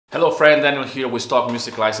Hello friend, Daniel here with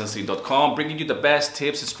StockMusicLicensing.com, bringing you the best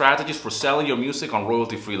tips and strategies for selling your music on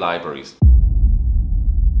royalty-free libraries.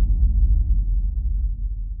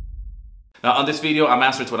 Now on this video I'm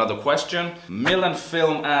answering to another question. Milan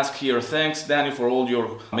Film asks here, thanks Daniel for all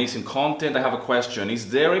your amazing content. I have a question.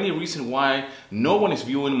 Is there any reason why no one is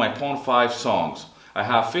viewing my Pond5 songs? I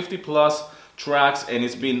have 50 plus tracks and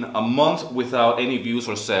it's been a month without any views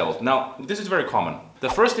or sales. Now this is very common. The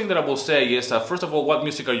first thing that I will say is first of all, what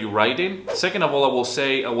music are you writing? Second of all,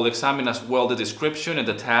 I will examine as well the description and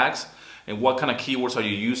the tags and what kind of keywords are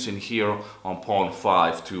you using here on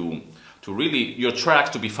Pond5 to really your tracks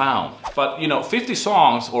to be found. But you know, 50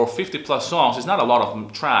 songs or 50 plus songs is not a lot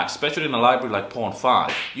of tracks, especially in a library like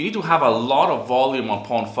Pond5. You need to have a lot of volume on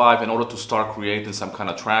Pond5 in order to start creating some kind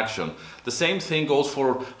of traction. The same thing goes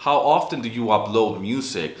for how often do you upload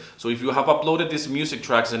music. So if you have uploaded these music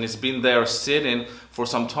tracks and it's been there sitting for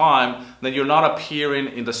some time, then you're not appearing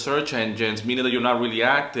in the search engines, meaning that you're not really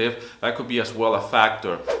active. That could be as well a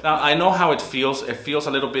factor. Now I know how it feels. It feels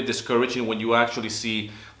a little bit discouraging when you actually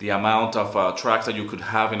see the amount of tracks that you could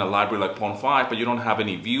have in a library like Pond5, but you don't have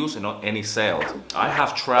any views and not any sales. I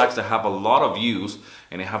have tracks that have a lot of views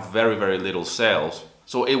and they have very, very little sales.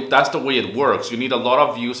 So that's the way it works. You need a lot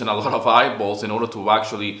of views and a lot of eyeballs in order to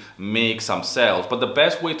actually make some sales. But the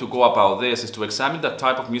best way to go about this is to examine the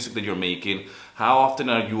type of music that you're making. How often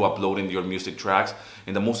are you uploading your music tracks?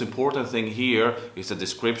 And the most important thing here is the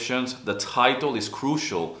descriptions. The title is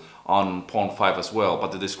crucial on Pond5 as well,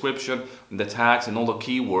 but the description, the tags and all the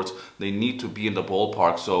keywords, they need to be in the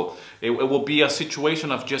ballpark. So it will be a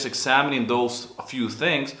situation of just examining those few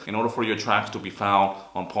things in order for your tracks to be found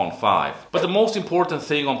on Pond5. But the most important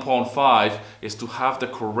thing on Pond5 is to have the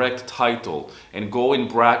correct title and go in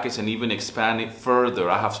brackets and even expand it further.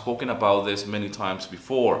 I have spoken about this many times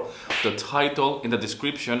before. The title in the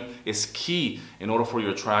description is key in order for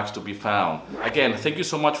your tracks to be found. Again, thank you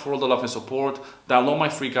so much for all the love and support. Download my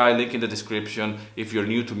free guide, link in the description if you're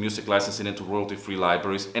new to music licensing into royalty-free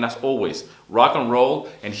libraries. And as always, rock and roll,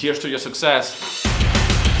 and here's to your success.